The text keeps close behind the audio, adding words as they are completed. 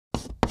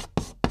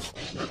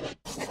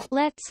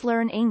Let's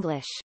learn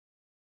English.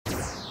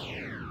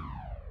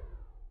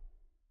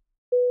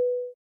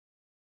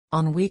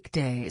 On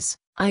weekdays,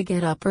 I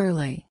get up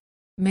early.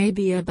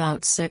 Maybe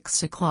about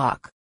 6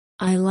 o'clock.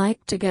 I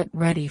like to get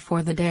ready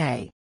for the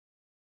day.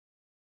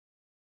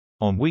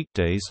 On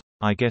weekdays,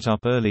 I get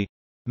up early,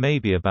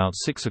 maybe about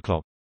 6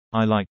 o'clock.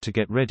 I like to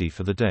get ready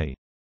for the day.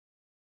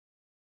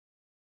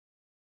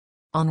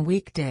 On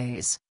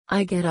weekdays,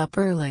 I get up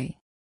early.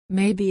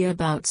 Maybe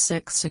about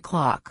 6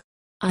 o'clock.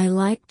 I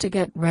like to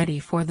get ready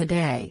for the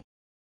day.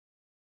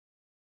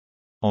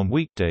 On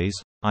weekdays,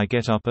 I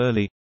get up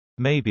early,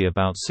 maybe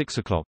about 6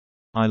 o'clock.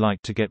 I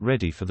like to get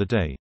ready for the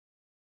day.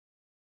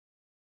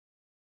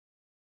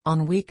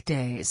 On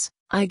weekdays,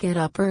 I get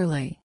up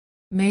early.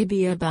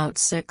 Maybe about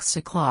 6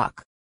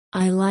 o'clock.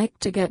 I like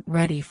to get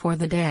ready for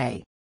the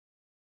day.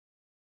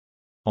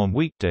 On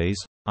weekdays,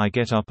 I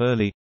get up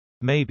early,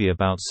 maybe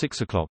about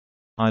 6 o'clock.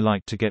 I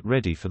like to get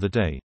ready for the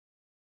day.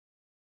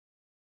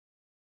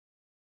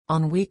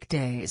 On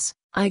weekdays,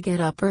 I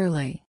get up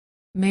early.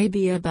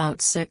 Maybe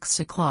about 6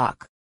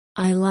 o'clock.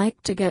 I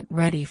like to get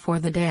ready for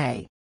the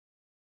day.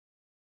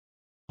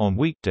 On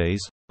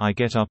weekdays, I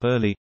get up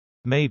early,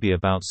 maybe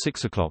about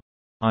 6 o'clock.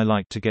 I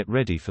like to get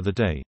ready for the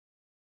day.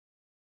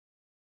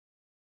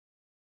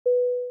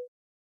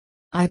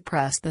 I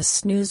press the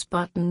snooze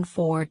button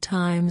 4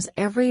 times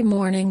every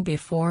morning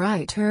before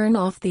I turn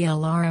off the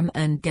alarm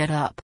and get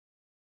up.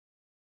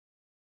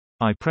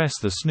 I press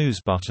the snooze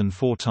button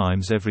 4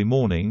 times every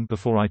morning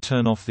before I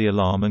turn off the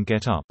alarm and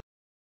get up.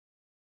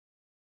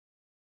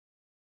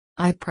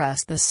 I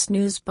press the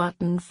snooze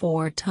button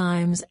 4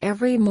 times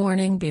every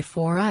morning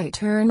before I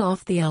turn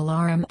off the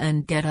alarm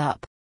and get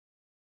up.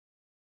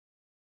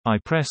 I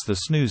press the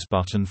snooze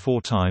button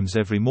 4 times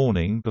every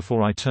morning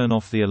before I turn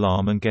off the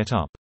alarm and get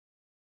up.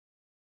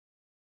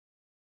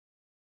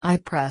 I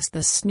press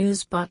the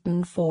snooze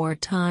button 4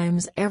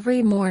 times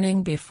every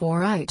morning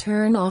before I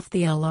turn off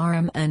the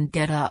alarm and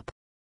get up.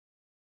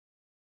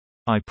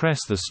 I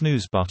press the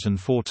snooze button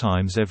 4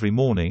 times every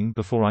morning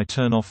before I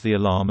turn off the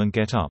alarm and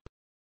get up.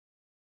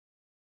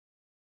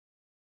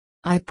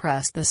 I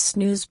press the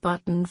snooze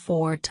button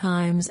 4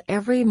 times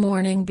every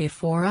morning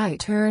before I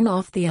turn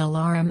off the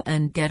alarm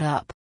and get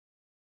up.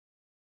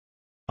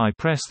 I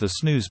press the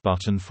snooze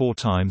button 4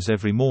 times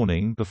every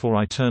morning before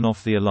I turn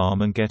off the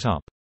alarm and get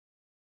up.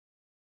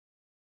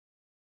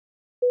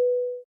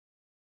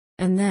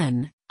 And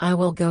then, I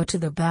will go to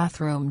the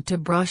bathroom to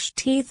brush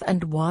teeth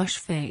and wash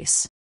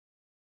face.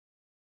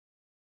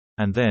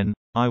 And then,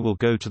 I will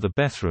go to the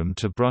bathroom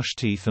to brush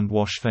teeth and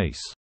wash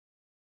face.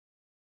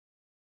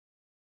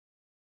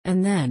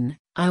 And then,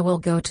 I will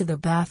go to the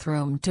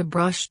bathroom to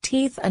brush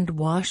teeth and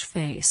wash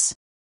face.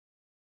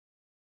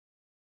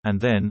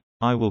 And then,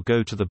 I will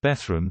go to the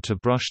bathroom to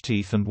brush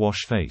teeth and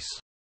wash face.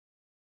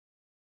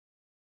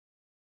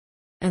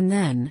 And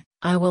then,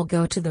 I will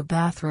go to the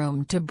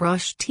bathroom to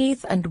brush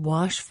teeth and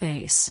wash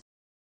face.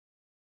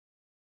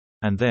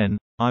 And then,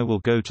 I will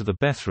go to the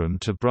bathroom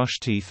to brush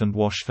teeth and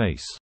wash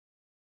face.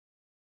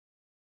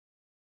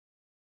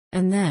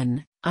 And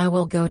then, I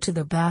will go to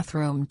the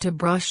bathroom to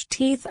brush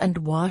teeth and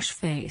wash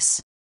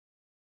face.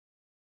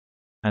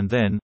 And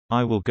then,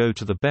 I will go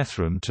to the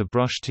bathroom to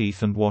brush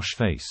teeth and wash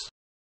face.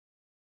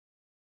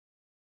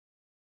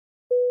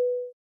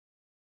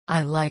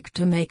 I like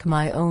to make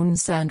my own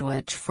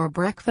sandwich for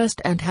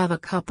breakfast and have a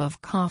cup of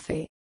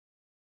coffee.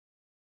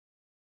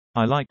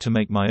 I like to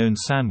make my own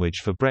sandwich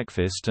for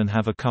breakfast and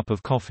have a cup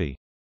of coffee.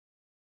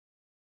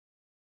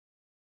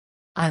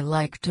 I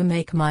like to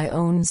make my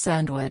own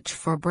sandwich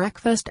for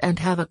breakfast and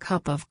have a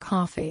cup of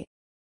coffee.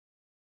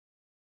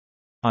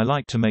 I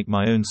like to make my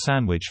own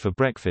sandwich for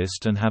breakfast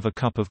and have a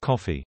cup of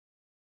coffee.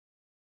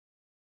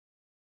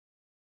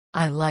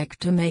 I like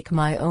to make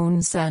my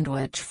own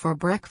sandwich for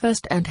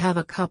breakfast and have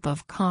a cup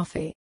of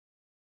coffee.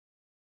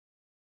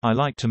 I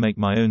like to make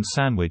my own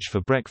sandwich for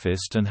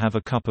breakfast and have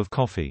a cup of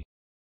coffee.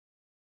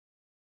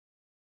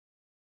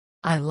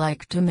 I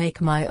like to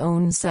make my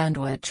own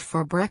sandwich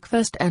for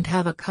breakfast and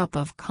have a cup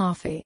of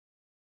coffee.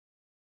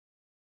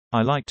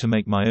 I like to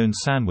make my own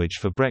sandwich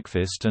for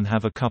breakfast and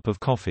have a cup of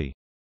coffee.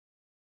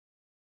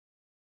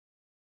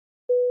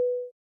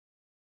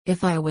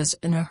 If I was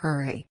in a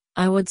hurry,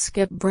 I would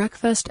skip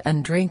breakfast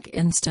and drink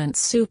instant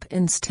soup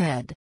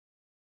instead.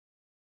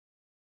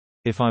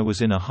 If I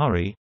was in a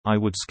hurry, I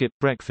would skip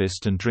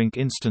breakfast and drink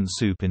instant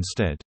soup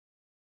instead.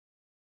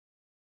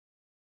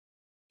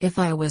 If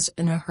I was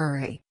in a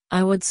hurry,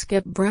 I would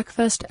skip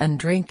breakfast and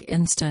drink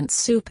instant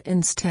soup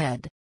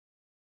instead.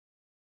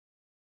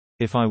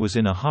 If I was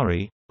in a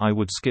hurry, I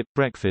would skip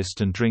breakfast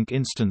and drink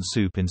instant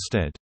soup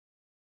instead.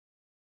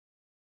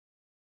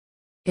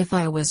 If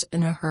I was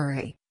in a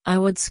hurry, I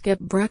would skip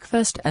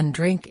breakfast and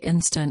drink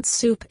instant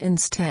soup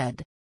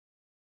instead.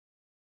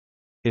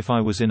 If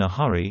I was in a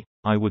hurry,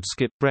 I would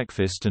skip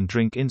breakfast and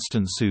drink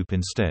instant soup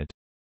instead.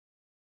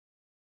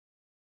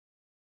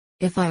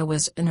 If I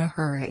was in a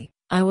hurry,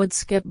 I would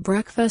skip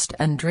breakfast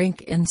and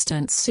drink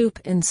instant soup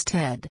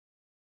instead.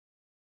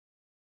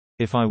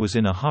 If I was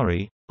in a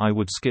hurry, I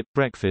would skip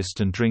breakfast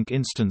and drink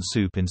instant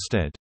soup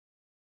instead.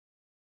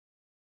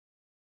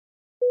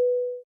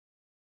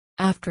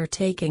 After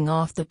taking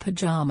off the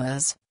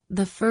pajamas,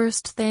 the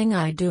first thing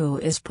I do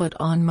is put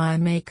on my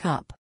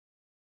makeup.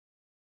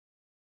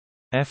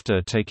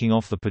 After taking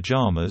off the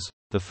pajamas,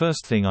 the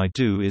first thing I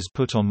do is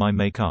put on my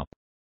makeup.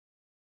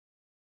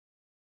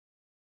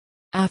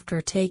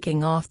 After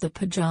taking off the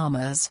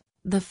pajamas,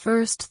 the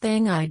first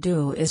thing I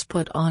do is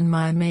put on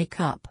my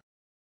makeup.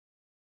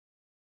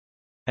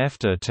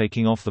 After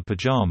taking off the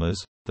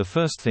pajamas, the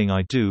first thing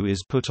I do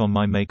is put on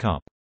my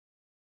makeup.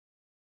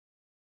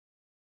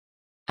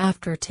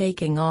 After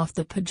taking off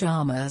the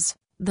pajamas,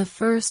 the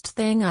first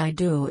thing I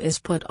do is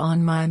put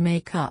on my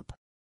makeup.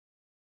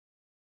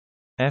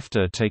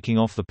 After taking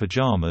off the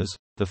pajamas,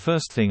 the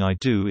first thing I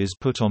do is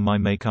put on my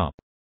makeup.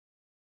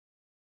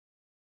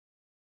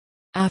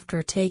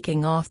 After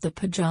taking off the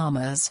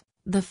pajamas,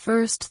 the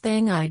first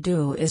thing I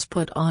do is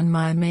put on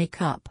my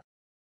makeup.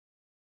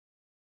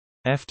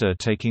 After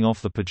taking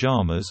off the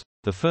pajamas,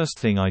 the first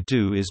thing I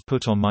do is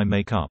put on my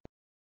makeup.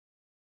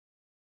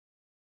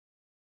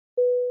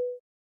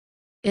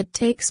 It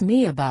takes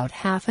me about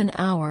half an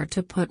hour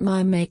to put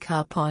my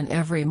makeup on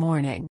every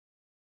morning.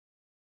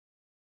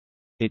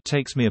 It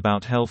takes me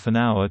about half an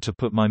hour to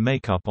put my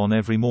makeup on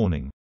every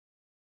morning.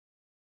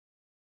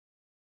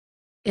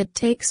 It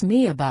takes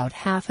me about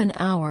half an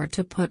hour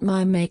to put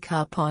my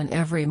makeup on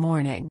every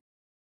morning.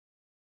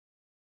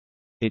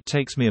 It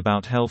takes me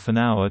about half an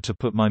hour to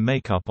put my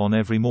makeup on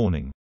every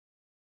morning.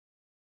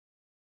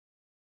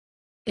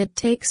 It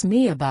takes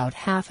me about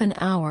half an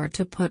hour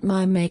to put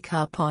my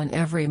makeup on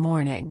every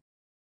morning.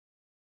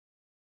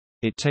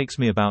 It takes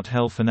me about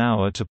half an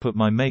hour to put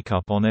my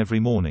makeup on every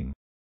morning.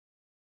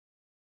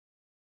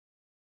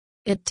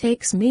 It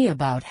takes me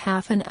about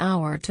half an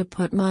hour to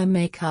put my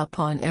makeup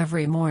on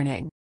every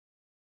morning.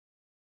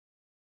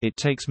 It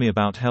takes me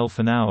about half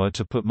an hour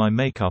to put my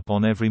makeup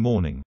on every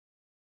morning.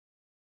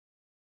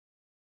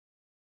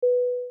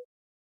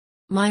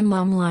 My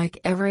mom like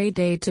every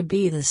day to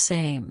be the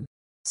same,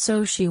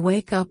 so she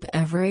wake up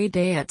every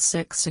day at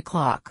 6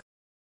 o'clock.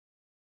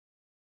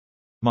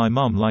 My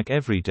mum like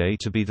every day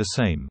to be the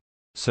same,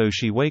 so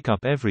she wake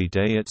up every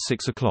day at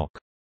 6 o'clock.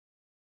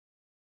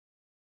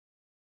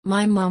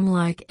 My mom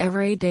like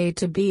every day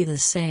to be the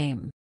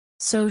same,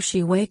 so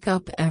she wake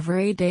up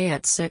every day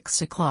at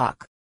 6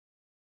 o'clock.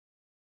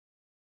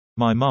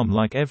 My mum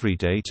like every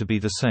day to be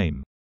the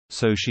same,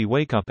 so she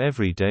wake up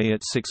every day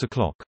at 6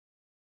 o'clock.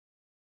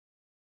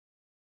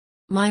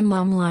 My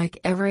mom like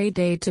every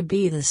day to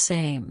be the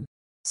same,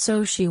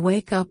 so she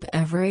wake up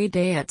every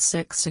day at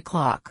 6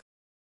 o'clock.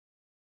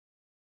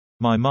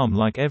 My mum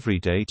like every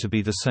day to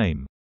be the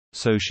same,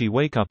 so she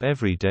wake up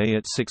every day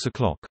at 6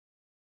 o'clock.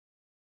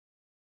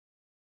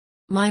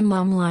 My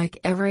mom like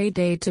every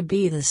day to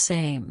be the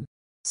same,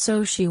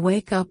 so she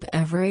wake up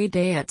every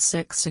day at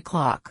 6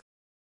 o'clock.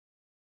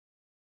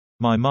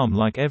 My mum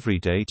like every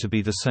day to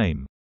be the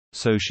same,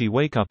 so she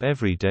wake up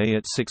every day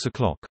at 6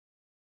 o'clock.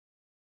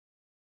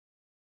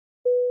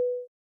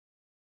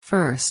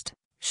 First,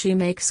 she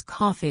makes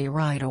coffee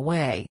right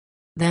away.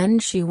 Then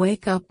she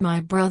wake up my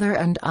brother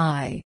and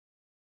I.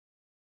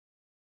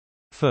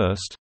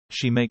 First,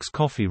 she makes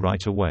coffee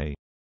right away.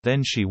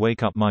 Then she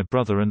wake up my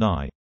brother and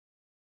I.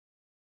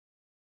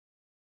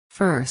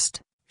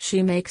 First,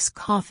 she makes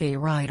coffee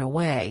right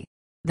away.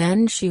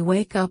 Then she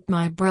wake up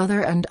my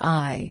brother and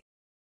I.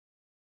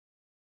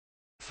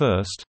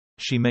 First,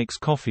 she makes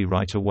coffee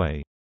right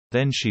away.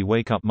 Then she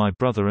wake up my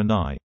brother and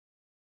I.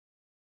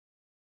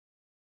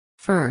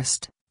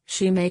 First,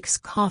 she makes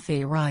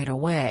coffee right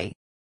away.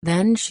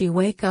 Then she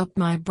wake up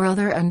my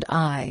brother and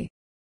I.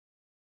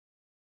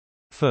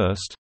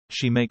 First,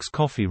 she makes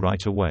coffee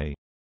right away.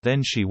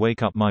 Then she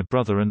wake up my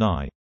brother and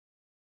I.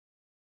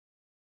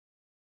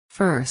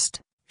 First,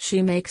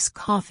 she makes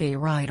coffee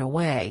right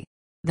away.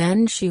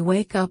 Then she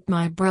wake up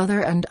my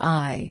brother and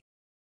I.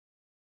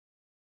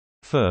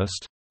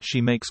 First, she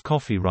makes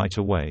coffee right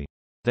away.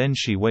 Then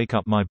she wake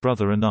up my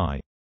brother and I.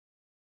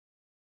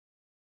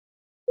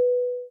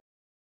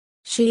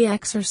 She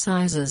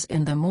exercises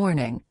in the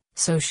morning,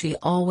 so she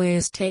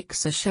always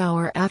takes a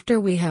shower after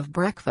we have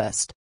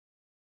breakfast.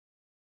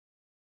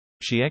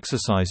 She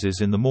exercises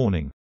in the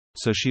morning,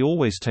 so she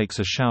always takes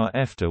a shower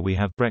after we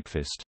have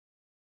breakfast.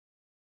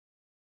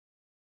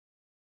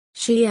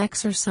 She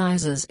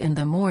exercises in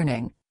the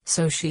morning,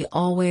 so she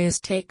always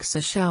takes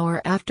a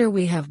shower after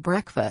we have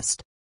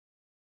breakfast.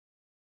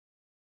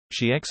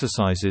 She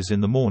exercises in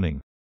the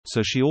morning,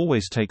 so she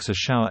always takes a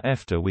shower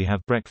after we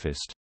have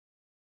breakfast.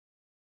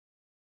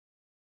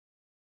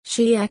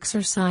 She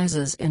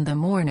exercises in the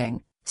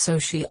morning, so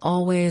she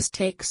always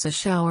takes a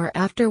shower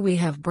after we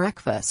have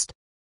breakfast.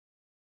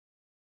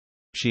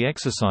 She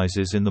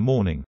exercises in the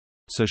morning,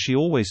 so she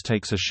always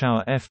takes a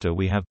shower after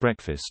we have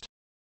breakfast.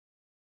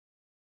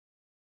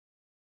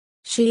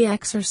 She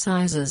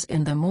exercises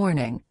in the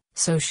morning,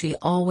 so she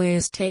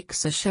always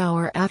takes a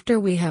shower after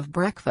we have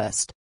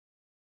breakfast.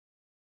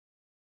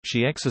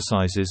 She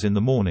exercises in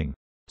the morning,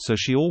 so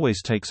she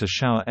always takes a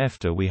shower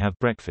after we have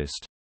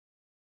breakfast.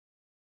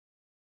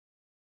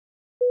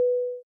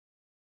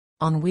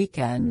 On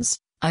weekends,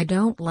 I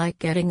don't like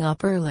getting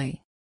up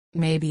early.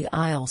 Maybe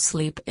I'll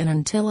sleep in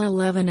until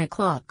 11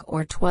 o'clock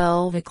or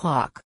 12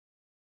 o'clock.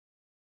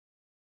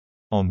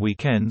 On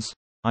weekends,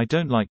 I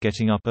don't like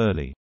getting up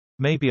early.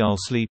 Maybe I'll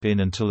sleep in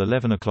until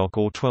 11 o'clock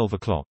or 12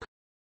 o'clock.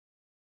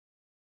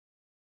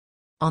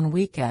 On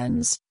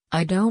weekends,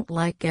 I don't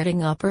like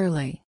getting up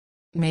early.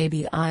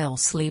 Maybe I'll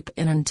sleep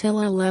in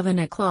until 11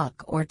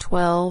 o'clock or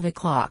 12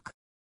 o'clock.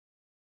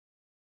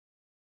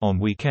 On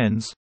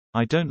weekends,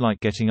 I don't like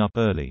getting up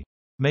early.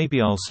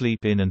 Maybe I'll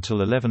sleep in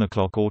until 11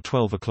 o'clock or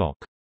 12 o'clock.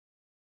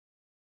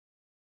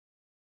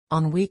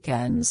 On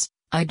weekends,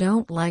 I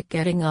don't like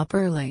getting up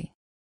early.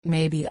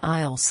 Maybe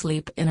I'll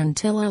sleep in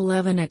until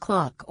 11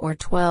 o'clock or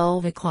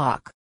 12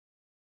 o'clock.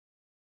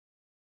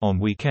 On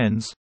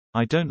weekends,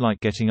 I don't like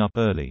getting up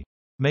early.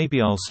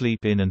 Maybe I'll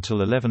sleep in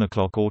until 11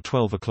 o'clock or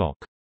 12 o'clock.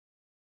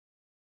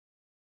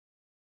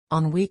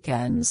 On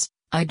weekends,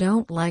 I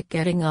don't like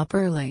getting up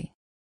early.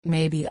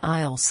 Maybe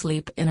I'll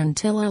sleep in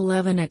until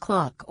 11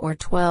 o'clock or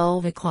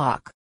 12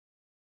 o'clock.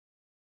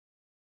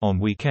 On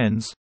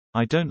weekends,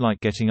 I don't like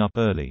getting up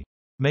early.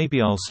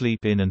 Maybe I'll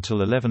sleep in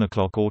until 11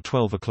 o'clock or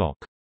 12 o'clock.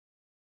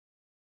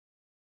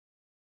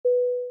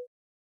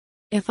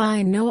 If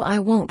I know I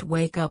won't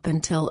wake up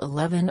until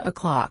 11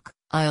 o'clock,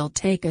 I'll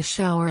take a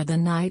shower the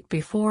night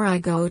before I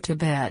go to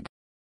bed.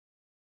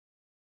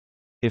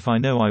 If I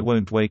know I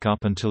won't wake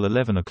up until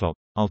 11 o'clock,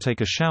 I'll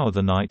take a shower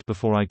the night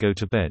before I go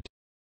to bed.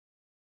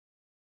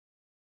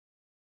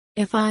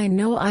 If I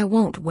know I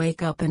won't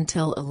wake up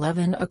until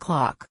 11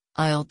 o'clock,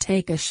 I'll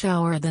take a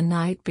shower the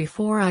night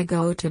before I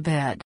go to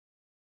bed.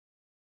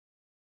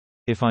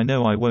 If I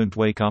know I won't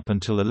wake up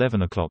until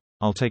 11 o'clock,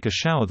 I'll take a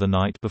shower the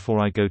night before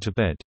I go to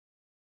bed.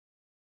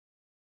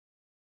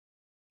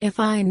 If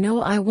I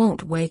know I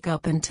won't wake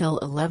up until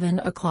 11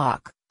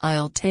 o'clock,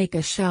 I'll take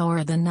a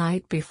shower the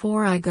night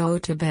before I go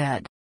to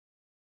bed.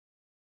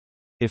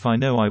 If I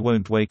know I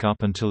won't wake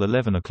up until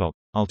 11 o'clock,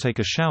 I'll take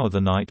a shower the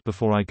night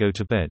before I go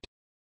to bed.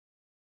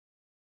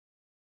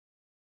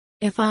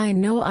 If I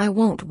know I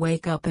won't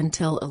wake up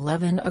until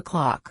 11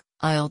 o'clock,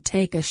 I'll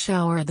take a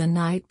shower the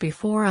night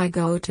before I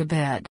go to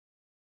bed.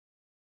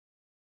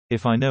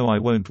 If I know I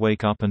won't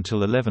wake up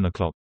until 11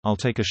 o'clock, I'll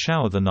take a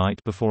shower the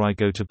night before I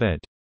go to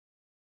bed.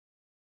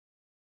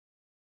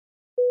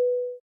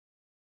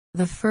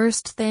 The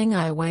first thing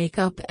I wake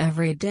up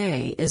every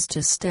day is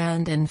to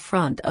stand in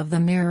front of the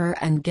mirror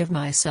and give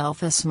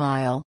myself a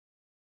smile.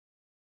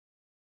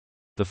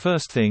 The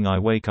first thing I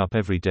wake up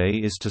every day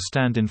is to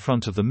stand in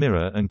front of the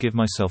mirror and give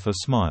myself a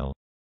smile.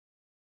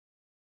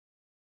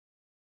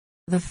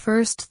 The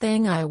first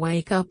thing I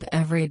wake up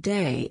every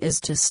day is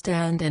to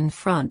stand in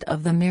front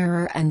of the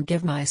mirror and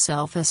give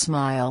myself a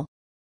smile.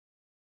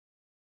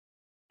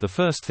 The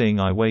first thing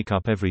I wake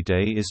up every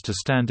day is to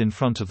stand in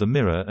front of the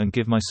mirror and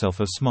give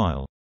myself a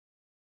smile.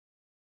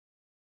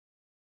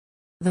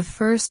 The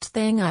first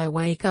thing I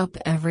wake up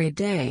every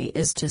day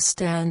is to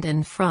stand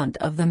in front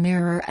of the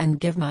mirror and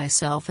give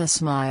myself a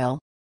smile.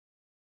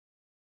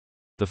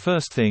 The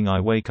first thing I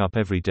wake up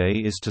every day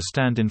is to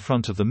stand in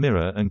front of the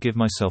mirror and give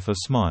myself a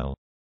smile.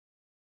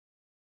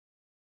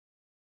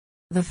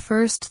 The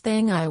first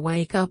thing I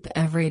wake up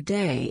every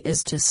day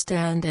is to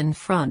stand in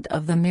front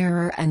of the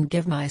mirror and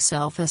give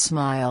myself a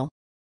smile.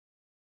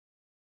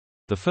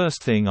 The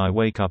first thing I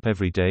wake up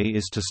every day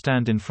is to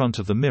stand in front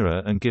of the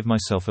mirror and give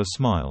myself a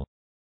smile.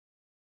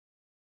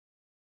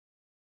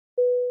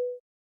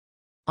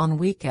 On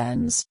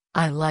weekends,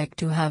 I like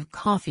to have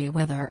coffee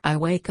whether I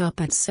wake up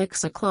at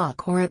 6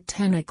 o'clock or at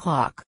 10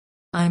 o'clock.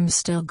 I'm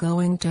still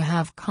going to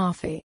have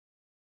coffee.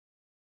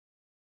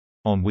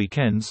 On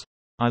weekends,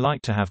 I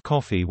like to have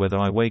coffee whether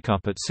I wake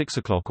up at 6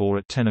 o'clock or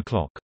at 10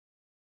 o'clock.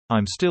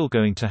 I'm still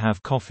going to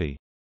have coffee.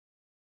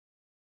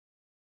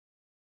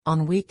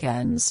 On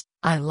weekends,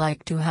 I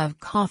like to have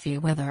coffee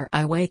whether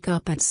I wake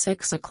up at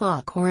 6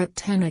 o'clock or at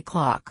 10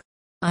 o'clock.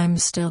 I'm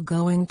still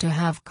going to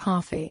have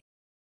coffee.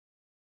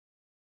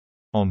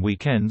 On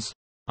weekends,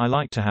 I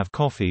like to have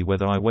coffee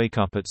whether I wake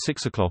up at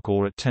 6 o'clock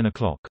or at 10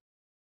 o'clock.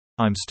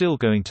 I'm still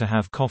going to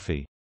have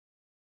coffee.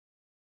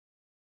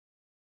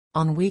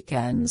 On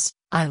weekends,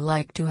 I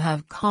like to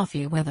have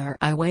coffee whether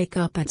I wake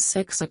up at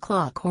 6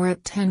 o'clock or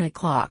at 10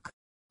 o'clock.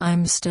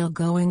 I'm still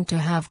going to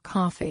have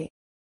coffee.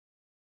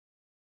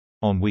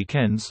 On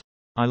weekends,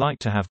 I like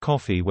to have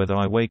coffee whether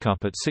I wake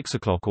up at 6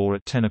 o'clock or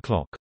at 10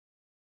 o'clock.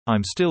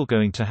 I'm still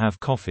going to have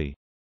coffee.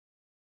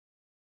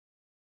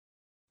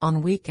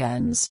 On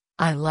weekends,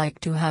 I like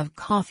to have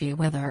coffee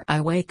whether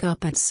I wake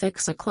up at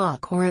 6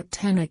 o'clock or at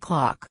 10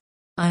 o'clock.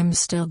 I'm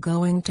still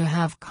going to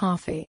have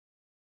coffee.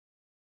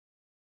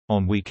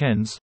 On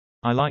weekends,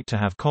 I like to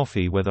have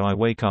coffee whether I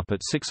wake up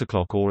at 6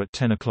 o'clock or at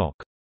 10 o'clock.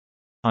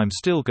 I'm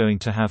still going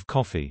to have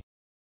coffee.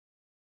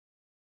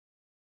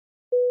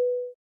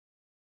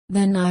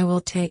 Then I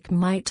will take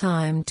my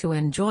time to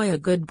enjoy a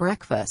good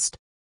breakfast.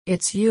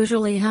 It's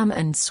usually ham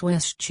and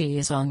Swiss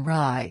cheese on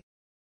rye.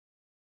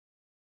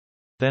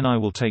 Then I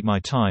will take my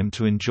time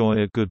to enjoy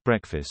a good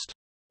breakfast.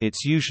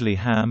 It's usually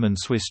ham and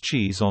Swiss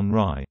cheese on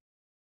rye.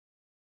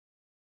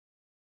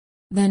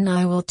 Then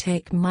I will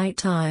take my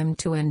time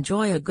to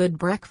enjoy a good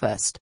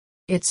breakfast.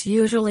 It's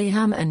usually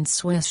ham and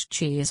Swiss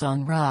cheese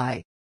on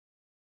rye.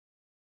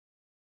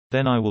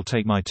 Then I will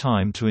take my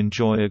time to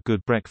enjoy a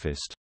good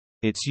breakfast.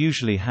 It's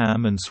usually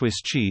ham and Swiss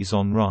cheese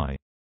on rye.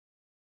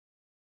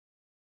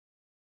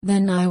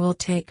 Then I will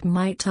take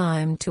my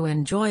time to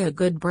enjoy a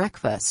good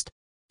breakfast.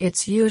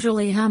 It's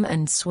usually ham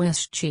and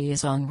Swiss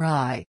cheese on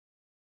rye.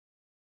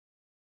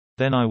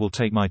 Then I will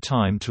take my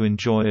time to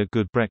enjoy a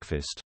good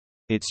breakfast.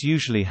 It's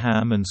usually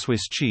ham and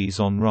Swiss cheese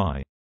on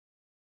rye.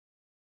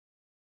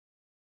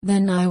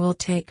 Then I will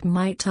take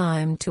my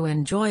time to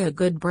enjoy a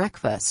good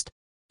breakfast.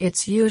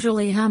 It's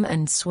usually ham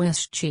and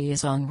Swiss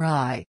cheese on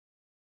rye.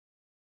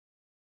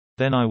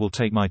 Then I will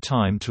take my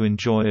time to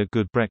enjoy a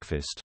good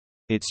breakfast.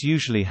 It's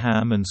usually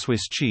ham and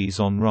Swiss cheese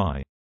on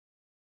rye.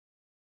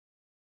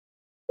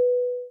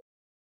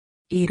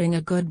 Eating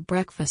a good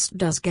breakfast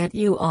does get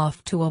you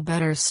off to a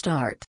better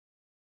start.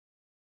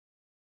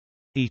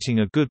 Eating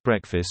a good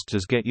breakfast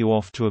does get you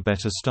off to a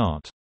better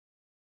start.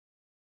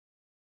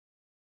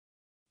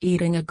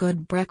 Eating a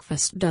good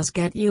breakfast does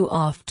get you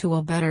off to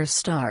a better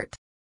start.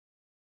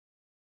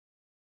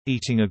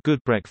 Eating a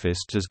good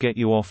breakfast does get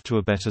you off to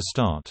a better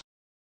start.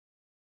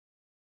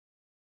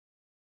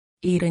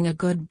 Eating a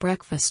good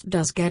breakfast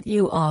does get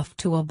you off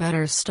to a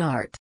better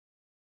start.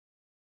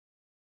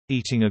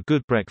 Eating a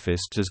good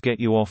breakfast does get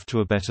you off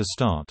to a better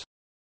start.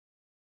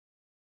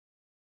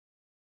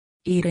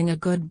 Eating a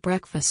good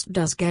breakfast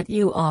does get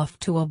you off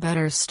to a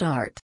better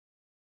start.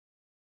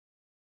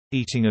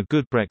 Eating a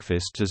good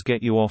breakfast does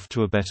get you off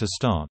to a better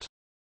start.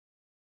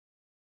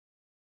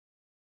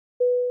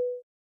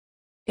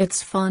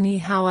 It's funny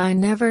how I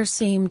never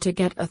seem to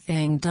get a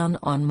thing done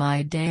on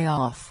my day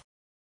off.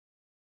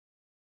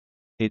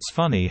 It's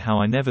funny how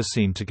I never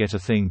seem to get a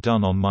thing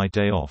done on my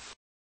day off.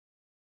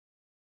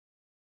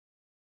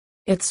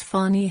 It's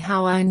funny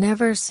how I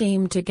never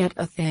seem to get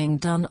a thing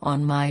done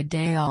on my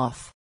day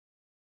off.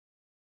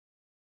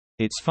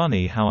 It's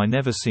funny how I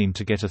never seem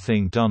to get a thing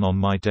done on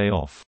my day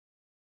off.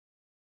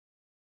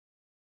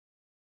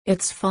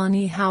 It's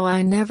funny how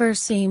I never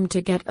seem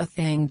to get a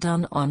thing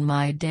done on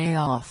my day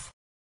off.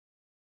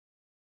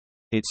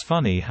 It's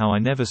funny how I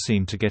never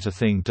seem to get a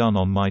thing done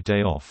on my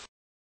day off.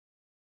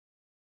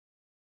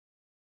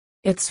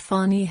 It's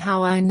funny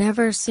how I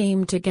never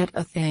seem to get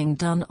a thing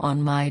done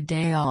on my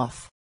day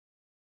off.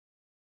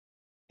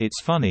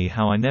 It's funny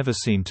how I never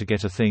seem to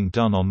get a thing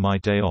done on my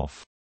day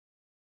off.